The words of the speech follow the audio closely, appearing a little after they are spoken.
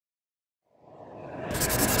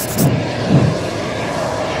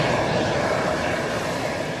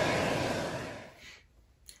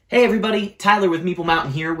Hey everybody, Tyler with Meeple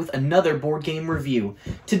Mountain here with another board game review.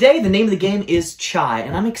 Today, the name of the game is Chai,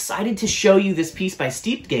 and I'm excited to show you this piece by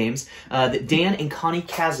Steeped Games that Dan and Connie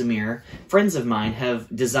Casimir, friends of mine,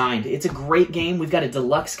 have designed. It's a great game. We've got a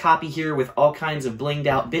deluxe copy here with all kinds of blinged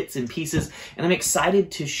out bits and pieces, and I'm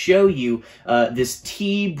excited to show you this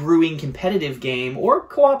tea brewing competitive game or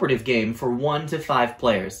cooperative game for 1 to 5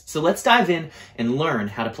 players. So let's dive in and learn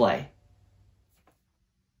how to play.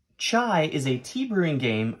 Chai is a tea brewing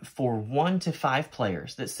game for 1 to 5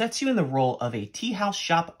 players that sets you in the role of a tea house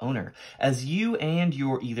shop owner as you and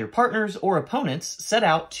your either partners or opponents set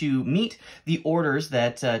out to meet the orders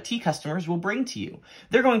that tea customers will bring to you.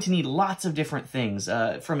 They're going to need lots of different things,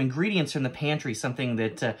 from ingredients from the pantry, something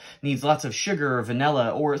that needs lots of sugar or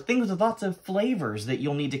vanilla, or things with lots of flavors that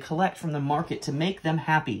you'll need to collect from the market to make them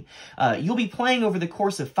happy. You'll be playing over the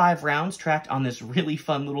course of 5 rounds tracked on this really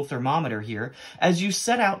fun little thermometer here as you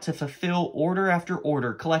set out to fulfill order after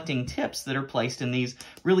order, collecting tips that are placed in these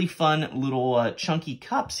really fun little chunky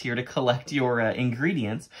cups here to collect your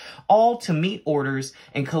ingredients, all to meet orders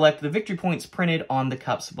and collect the victory points printed on the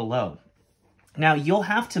cups below. Now, you'll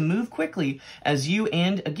have to move quickly as you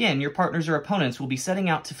and, again, your partners or opponents will be setting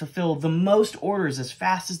out to fulfill the most orders as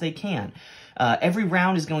fast as they can. Every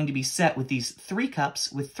round is going to be set with these 3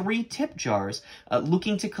 cups with 3 tip jars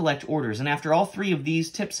looking to collect orders. And after all 3 of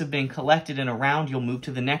these tips have been collected in a round, you'll move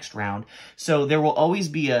to the next round. So there will always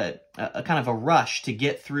be a kind of a rush to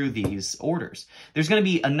get through these orders. There's going to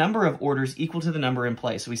be a number of orders equal to the number in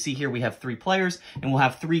play. So we see here we have 3 players, and we'll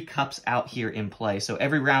have 3 cups out here in play. So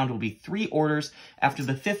every round will be 3 orders. After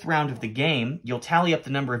the 5th round of the game, you'll tally up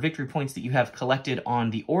the number of victory points that you have collected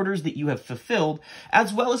on the orders that you have fulfilled,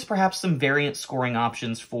 as well as perhaps some variant scoring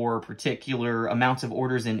options for particular amounts of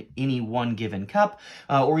orders in any one given cup,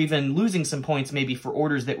 or even losing some points maybe for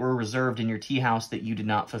orders that were reserved in your tea house that you did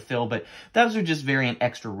not fulfill. But those are just variant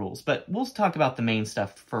extra rules. But we'll talk about the main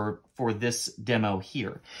stuff for this demo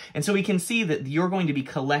here. And so we can see that you're going to be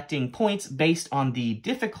collecting points based on the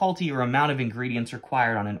difficulty or amount of ingredients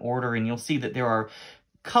required on an order, and you'll see that there are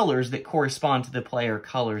colors that correspond to the player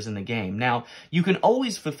colors in the game. Now, you can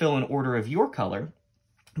always fulfill an order of your color,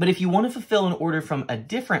 but if you want to fulfill an order from a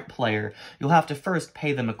different player, you'll have to first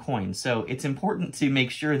pay them a coin. So it's important to make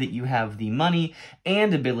sure that you have the money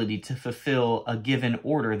and ability to fulfill a given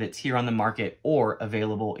order that's here on the market or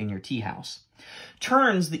available in your tea house.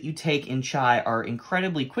 Turns that you take in Chai are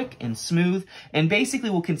incredibly quick and smooth, and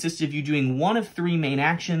basically will consist of you doing one of 3 main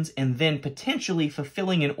actions and then potentially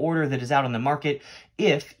fulfilling an order that is out on the market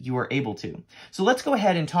if you are able to. So let's go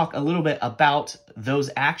ahead and talk a little bit about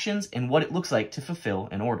those actions and what it looks like to fulfill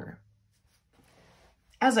an order.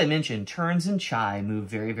 As I mentioned, turns in Chai move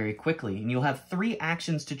very, very quickly, and you'll have 3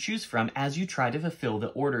 actions to choose from as you try to fulfill the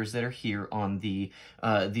orders that are here on the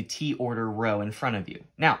tea order row in front of you.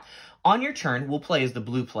 Now, on your turn, we'll play as the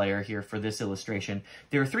blue player here for this illustration.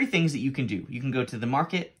 There are 3 things that you can do. You can go to the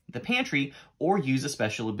market, the pantry, or use a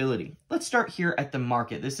special ability. Let's start here at the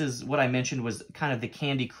market. This is what I mentioned was kind of the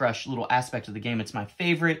Candy Crush little aspect of the game. It's my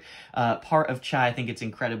favorite part of Chai. I think it's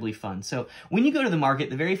incredibly fun. So when you go to the market,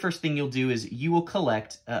 the very first thing you'll do is you will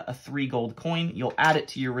collect a 3 gold coin. You'll add it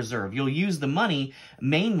to your reserve. You'll use the money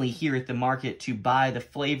mainly here at the market to buy the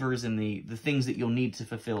flavors and the things that you'll need to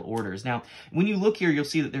fulfill orders. Now, when you look here, you'll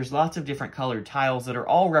see that there's lots of different colored tiles that are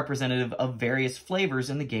all representative of various flavors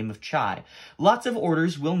in the game of Chai. Lots of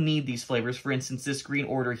orders will need these flavors. For instance, this green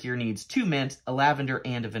order here needs 2 mint, a lavender,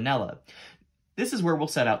 and a vanilla. This is where we'll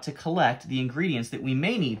set out to collect the ingredients that we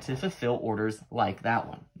may need to fulfill orders like that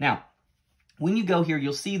one. Now, when you go here,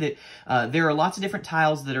 you'll see that there are lots of different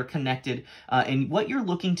tiles that are connected, and what you're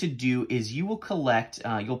looking to do is you will collect,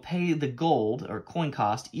 you'll pay the gold or coin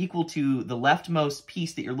cost equal to the leftmost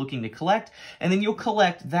piece that you're looking to collect, and then you'll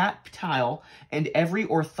collect that tile and every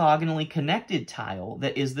orthogonally connected tile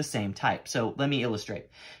that is the same type. So let me illustrate.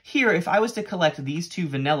 Here, if I was to collect these 2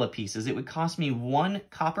 vanilla pieces, it would cost me 1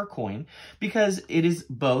 copper coin because it is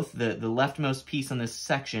both the leftmost piece on this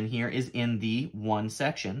section here is in the 1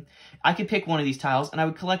 section. I could pick one of these tiles, and I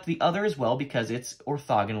would collect the other as well because it's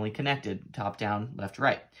orthogonally connected, top down, left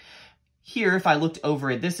right. Here, if I looked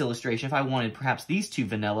over at this illustration, if I wanted perhaps these 2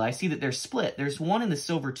 vanilla, I see that they're split. There's one in the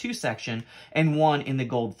silver 2 section and one in the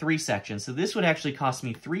gold 3 section. So this would actually cost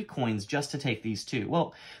me 3 coins just to take these 2.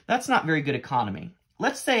 Well, that's not very good economy.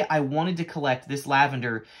 Let's say I wanted to collect this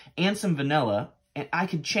lavender and some vanilla, and I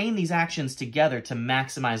could chain these actions together to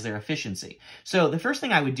maximize their efficiency. So the first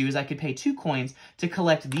thing I would do is I could pay 2 coins to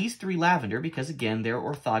collect these 3 lavender, because again, they're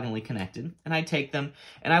orthogonally connected, and I'd take them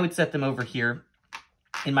and I would set them over here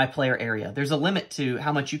in my player area. There's a limit to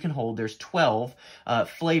how much you can hold. There's 12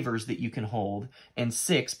 flavors that you can hold and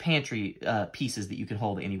 6 pantry pieces that you can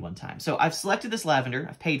hold at any one time. So I've selected this lavender.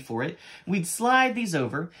 I've paid for it. We'd slide these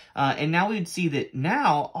over, and now we'd see that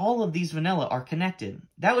now all of these vanilla are connected.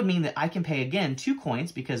 That would mean that I can pay, again, 2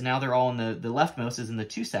 coins, because now they're all in the leftmost is in the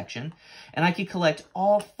 2 section, and I could collect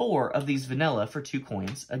all 4 of these vanilla for 2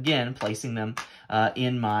 coins, again, placing them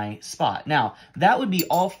in my spot. Now, that would be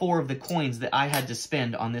all 4 of the coins that I had to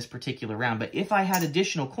spend on this particular round, but if I had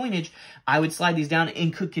additional coinage, I would slide these down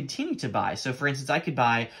and could continue to buy. So, for instance, I could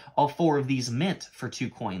buy all 4 of these mint for 2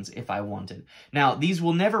 coins if I wanted. Now, these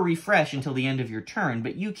will never refresh until the end of your turn,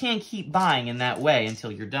 but you can keep buying in that way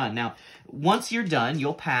until you're done. Now, once you're done,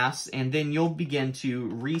 you'll pass, and then you'll begin to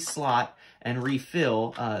re-slot and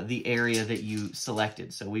refill the area that you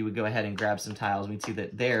selected. So we would go ahead and grab some tiles. We'd see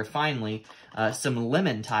that there, finally, some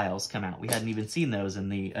lemon tiles come out. We hadn't even seen those in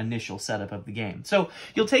the initial setup of the game. So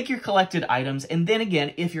you'll take your collected items, and then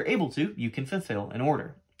again, if you're able to, you can fulfill an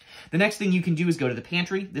order. The next thing you can do is go to the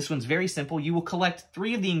pantry. This one's very simple. You will collect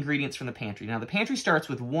 3 of the ingredients from the pantry. Now, the pantry starts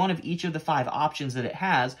with 1 of each of the 5 options that it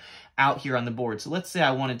has out here on the board. So let's say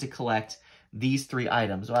I wanted to collect these 3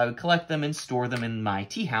 items. Well, I would collect them and store them in my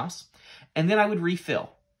tea house, and then I would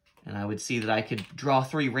refill. And I would see that I could draw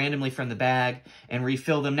 3 randomly from the bag and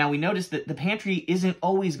refill them. Now, we notice that the pantry isn't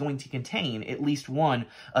always going to contain at least 1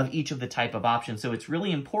 of each of the type of options. So it's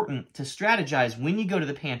really important to strategize when you go to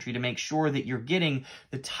the pantry to make sure that you're getting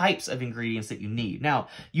the types of ingredients that you need. Now,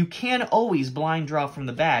 you can always blind draw from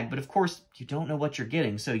the bag, but of course, you don't know what you're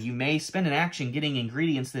getting. So you may spend an action getting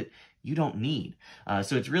ingredients that you don't need.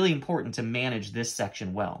 So it's really important to manage this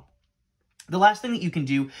section well. The last thing that you can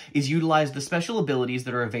do is utilize the special abilities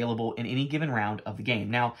that are available in any given round of the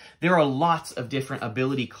game. Now, there are lots of different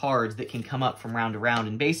ability cards that can come up from round to round,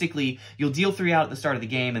 and basically, you'll deal 3 out at the start of the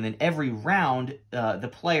game, and then every round, the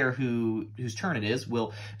player whose turn it is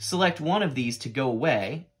will select 1 of these to go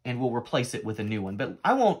away, and we'll replace it with a new one. But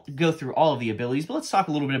I won't go through all of the abilities, but let's talk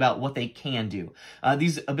a little bit about what they can do.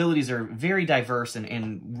 These abilities are very diverse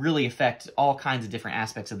and really affect all kinds of different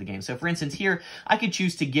aspects of the game. So for instance, here, I could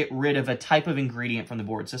choose to get rid of a type of ingredient from the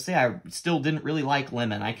board. So say I still didn't really like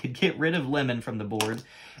lemon. I could get rid of lemon from the board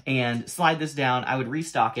and slide this down. I would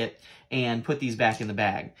restock it and put these back in the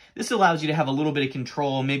bag. This allows you to have a little bit of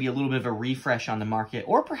control, maybe a little bit of a refresh on the market,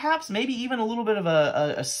 or perhaps maybe even a little bit of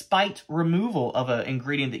a spite removal of an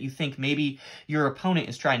ingredient that you think maybe your opponent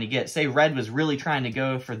is trying to get. Say red was really trying to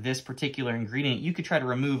go for this particular ingredient. You could try to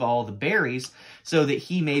remove all the berries so that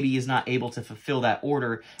he maybe is not able to fulfill that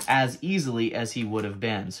order as easily as he would have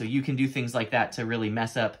been. So you can do things like that to really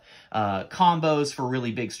mess up combos for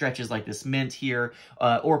really big stretches like this mint here,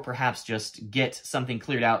 or perhaps just get something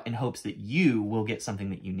cleared out in hopes that you will get something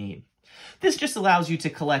that you need. This just allows you to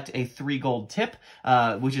collect a 3 gold tip,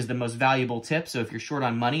 which is the most valuable tip. So if you're short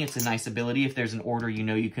on money, it's a nice ability. If there's an order you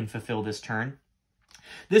know you can fulfill this turn.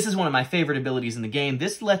 This is one of my favorite abilities in the game.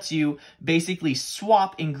 This lets you basically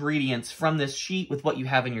swap ingredients from this sheet with what you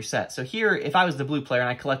have in your set. So here, if I was the blue player and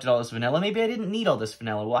I collected all this vanilla, maybe I didn't need all this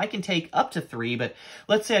vanilla. Well, I can take up to 3, but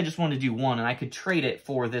let's say I just want to do 1, and I could trade it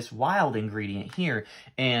for this wild ingredient here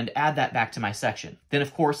and add that back to my section. Then,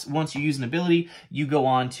 of course, once you use an ability, you go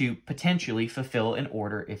on to potentially fulfill an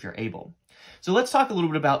order if you're able. So let's talk a little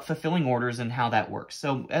bit about fulfilling orders and how that works.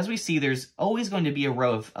 So as we see, there's always going to be a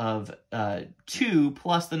row of 2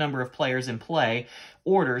 plus the number of players in play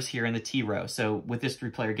orders here in the T row. So with this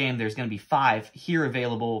 3-player game, there's going to be 5 here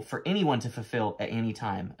available for anyone to fulfill at any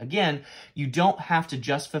time. Again, you don't have to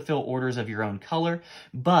just fulfill orders of your own color,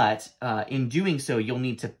 but in doing so, you'll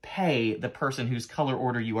need to pay the person whose color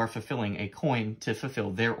order you are fulfilling a coin to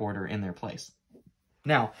fulfill their order in their place.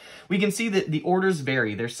 Now, we can see that the orders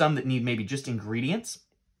vary. There's some that need maybe just ingredients.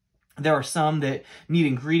 There are some that need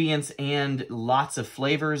ingredients and lots of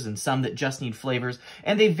flavors, and some that just need flavors.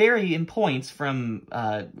 And they vary in points from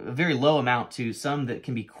a very low amount to some that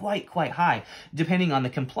can be quite high, depending on the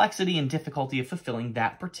complexity and difficulty of fulfilling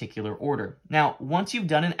that particular order. Now, once you've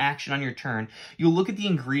done an action on your turn, you'll look at the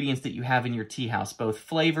ingredients that you have in your tea house, both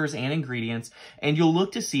flavors and ingredients, and you'll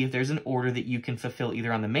look to see if there's an order that you can fulfill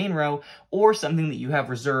either on the main row or something that you have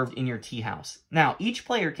reserved in your tea house. Now, each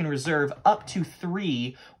player can reserve up to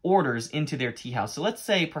 3 orders into their tea house. So let's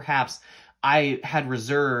say perhaps I had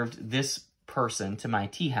reserved this person to my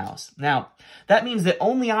tea house. Now, that means that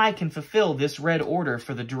only I can fulfill this red order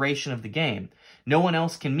for the duration of the game. no one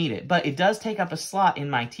else can meet it, but it does take up a slot in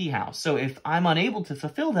my tea house. So if I'm unable to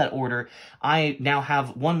fulfill that order, I now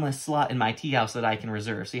have one less slot in my tea house that I can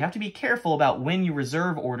reserve. So you have to be careful about when you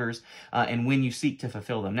reserve orders and when you seek to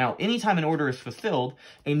fulfill them. Now, anytime an order is fulfilled,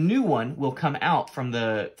 a new one will come out from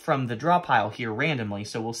the draw pile here randomly.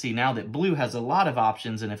 So we'll see now that blue has a lot of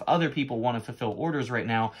options, and if other people want to fulfill orders right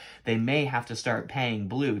now, they may have to start paying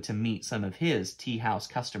blue to meet some of his tea house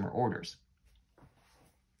customer orders.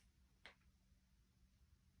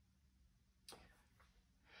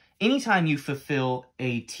 Anytime you fulfill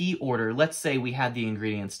a tea order, let's say we had the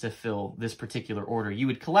ingredients to fill this particular order, you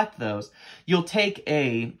would collect those. You'll take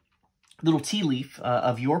a little tea leaf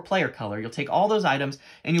of your player color. You'll take all those items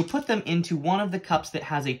and you'll put them into one of the cups that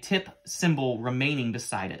has a tip symbol remaining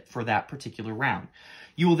beside it for that particular round.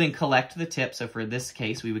 You will then collect the tip. So for this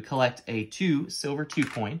case, we would collect a silver 2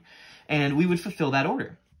 coin, and we would fulfill that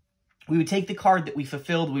order. We would take the card that we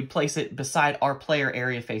fulfilled, we'd place it beside our player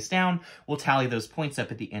area face down. We'll tally those points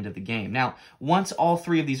up at the end of the game. Now, once all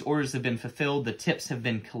 3 of these orders have been fulfilled, the tips have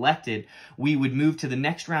been collected, we would move to the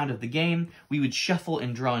next round of the game. We would shuffle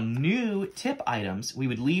and draw new tip items. We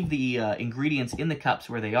would leave the ingredients in the cups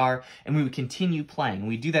where they are, and we would continue playing.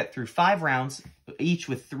 We do that through 5 rounds, each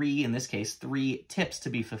with 3, in this case, 3 tips to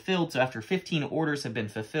be fulfilled. So after 15 orders have been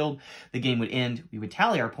fulfilled, the game would end. We would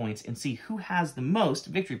tally our points and see who has the most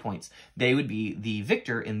victory points. They would be the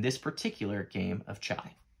victor in this particular game of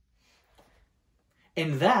Chai.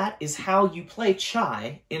 And that is how you play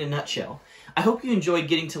Chai in a nutshell. I hope you enjoyed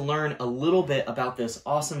getting to learn a little bit about this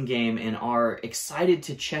awesome game and are excited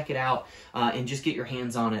to check it out and just get your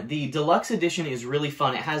hands on it. The deluxe edition is really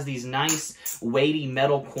fun. It has these nice weighty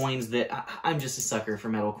metal coins that I'm just a sucker for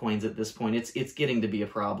metal coins at this point. It's getting to be a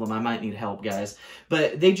problem. I might need help, guys.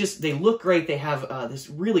 But they look great. They have this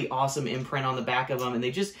really awesome imprint on the back of them, and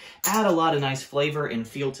they just add a lot of nice flavor and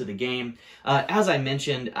feel to the game. As I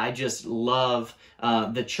mentioned, I just love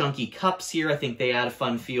the chunky cups here. I think they add a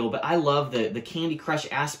fun feel, but I love the Candy Crush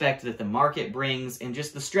aspect that the market brings and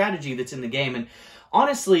just the strategy that's in the game. And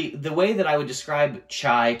honestly, the way that I would describe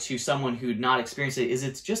Chai to someone who'd not experienced it is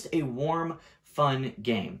it's just a warm, fun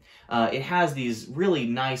game. It has these really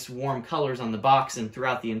nice warm colors on the box and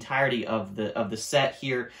throughout the entirety of the set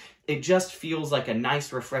here. It just feels like a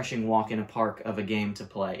nice, refreshing walk in a park of a game to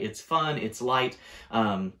play. It's fun, it's light,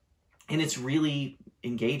 and it's really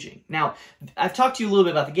engaging. Now, I've talked to you a little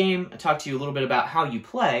bit about the game. I talked to you a little bit about how you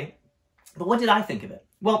play, but what did I think of it?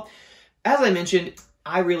 Well, as I mentioned,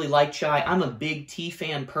 I really like Chai. I'm a big tea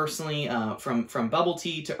fan personally, from bubble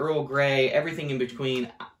tea to Earl Grey, everything in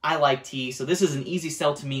between. I like tea, so this is an easy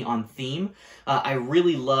sell to me on theme. I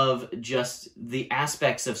really love just the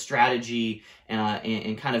aspects of strategy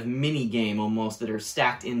and kind of mini game almost that are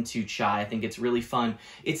stacked into Chai. I think it's really fun.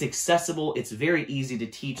 It's accessible. It's very easy to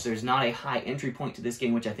teach. There's not a high entry point to this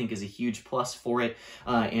game, which I think is a huge plus for it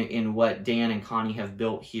in what Dan and Connie have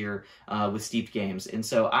built here with Steeped Games. And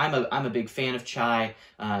so I'm a big fan of Chai.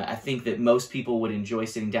 I think that most people would enjoy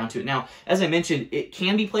sitting down to it. Now, as I mentioned, it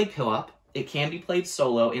can be played co-op. It can be played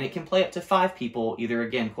solo, and it can play up to 5 people, either,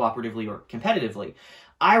 again, cooperatively or competitively.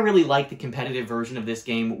 I really like the competitive version of this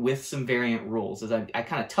game with some variant rules. As I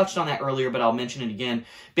kind of touched on that earlier, but I'll mention it again.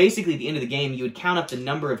 Basically, at the end of the game, you would count up the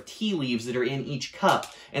number of tea leaves that are in each cup,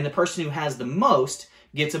 and the person who has the most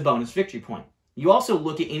gets a bonus victory point. You also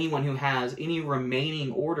look at anyone who has any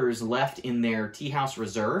remaining orders left in their tea house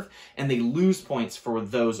reserve, and they lose points for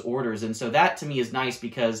those orders. And so that, to me, is nice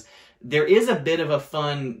because there is a bit of a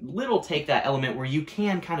fun little take that element where you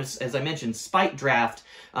can kind of, as I mentioned, spike draft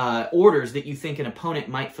orders that you think an opponent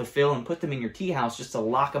might fulfill and put them in your tea house just to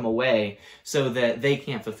lock them away so that they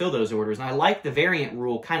can't fulfill those orders. And I like the variant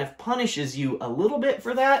rule kind of punishes you a little bit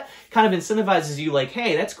for that, kind of incentivizes you like,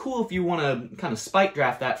 hey, that's cool if you want to kind of spike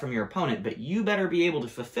draft that from your opponent, but you better be able to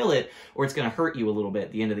fulfill it or it's going to hurt you a little bit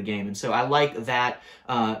at the end of the game. And so I like that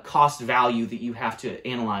cost value that you have to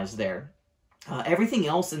analyze there. Everything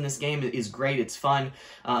else in this game is great. It's fun.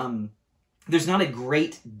 There's not a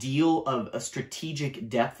great deal of a strategic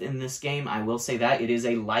depth in this game. I will say that. It is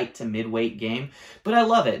a light to mid-weight game, but I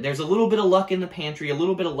love it. There's a little bit of luck in the pantry, a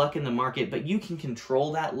little bit of luck in the market, but you can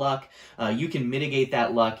control that luck. You can mitigate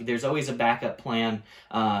that luck. There's always a backup plan,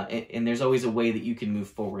 and there's always a way that you can move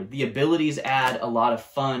forward. The abilities add a lot of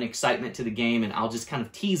fun, excitement to the game, and I'll just kind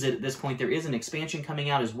of tease it at this point. There is an expansion coming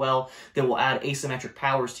out as well that will add asymmetric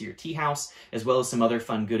powers to your tea house, as well as some other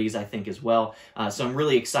fun goodies, I think, as well. So I'm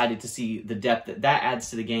really excited to see the depth that that adds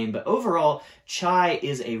to the game. But overall, Chai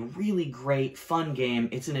is a really great, fun game.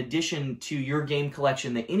 It's an addition to your game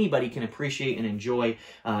collection that anybody can appreciate and enjoy.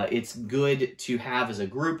 It's good to have as a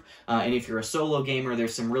group, and if you're a solo gamer,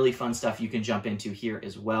 there's some really fun stuff you can jump into here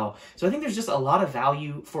as well. So I think there's just a lot of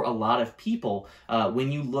value for a lot of people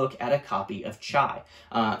when you look at a copy of Chai.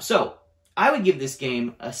 So I would give this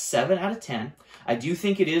game a 7 out of 10. I do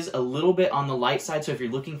think it is a little bit on the light side, so if you're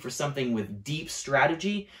looking for something with deep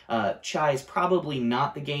strategy, Chai is probably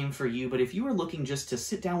not the game for you, but if you were looking just to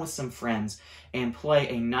sit down with some friends and play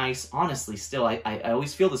a nice, honestly, still, I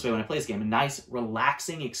always feel this way when I play this game, a nice,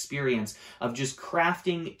 relaxing experience of just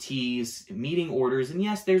crafting teas, meeting orders, and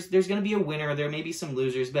yes, there's going to be a winner, there may be some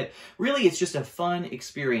losers, but really it's just a fun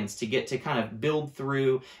experience to get to kind of build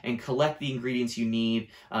through and collect the ingredients you need,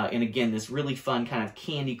 and again, this really fun kind of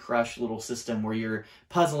Candy Crush little system where you're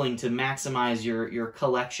puzzling to maximize your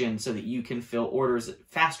collection so that you can fill orders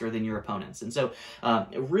faster than your opponents. And so a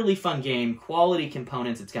really fun game, quality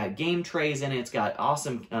components. It's got game trays in it. It's got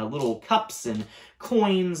awesome little cups and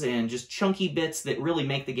coins and just chunky bits that really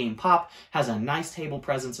make the game pop. Has a nice table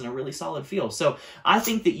presence and a really solid feel. So I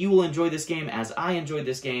think that you will enjoy this game as I enjoyed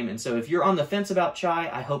this game. And so if you're on the fence about Chai,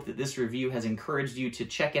 I hope that this review has encouraged you to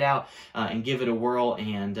check it out and give it a whirl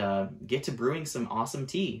and get to brewing some awesome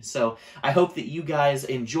tea. So I hope that you guys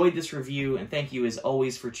enjoyed this review, and thank you as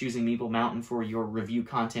always for choosing Meeple Mountain for your review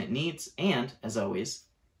content needs, and as always,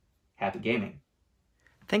 happy gaming.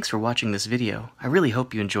 Thanks for watching this video. I really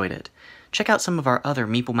hope you enjoyed it. Check out some of our other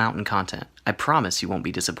Meeple Mountain content. I promise you won't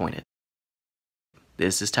be disappointed.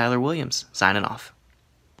 This is Tyler Williams, signing off.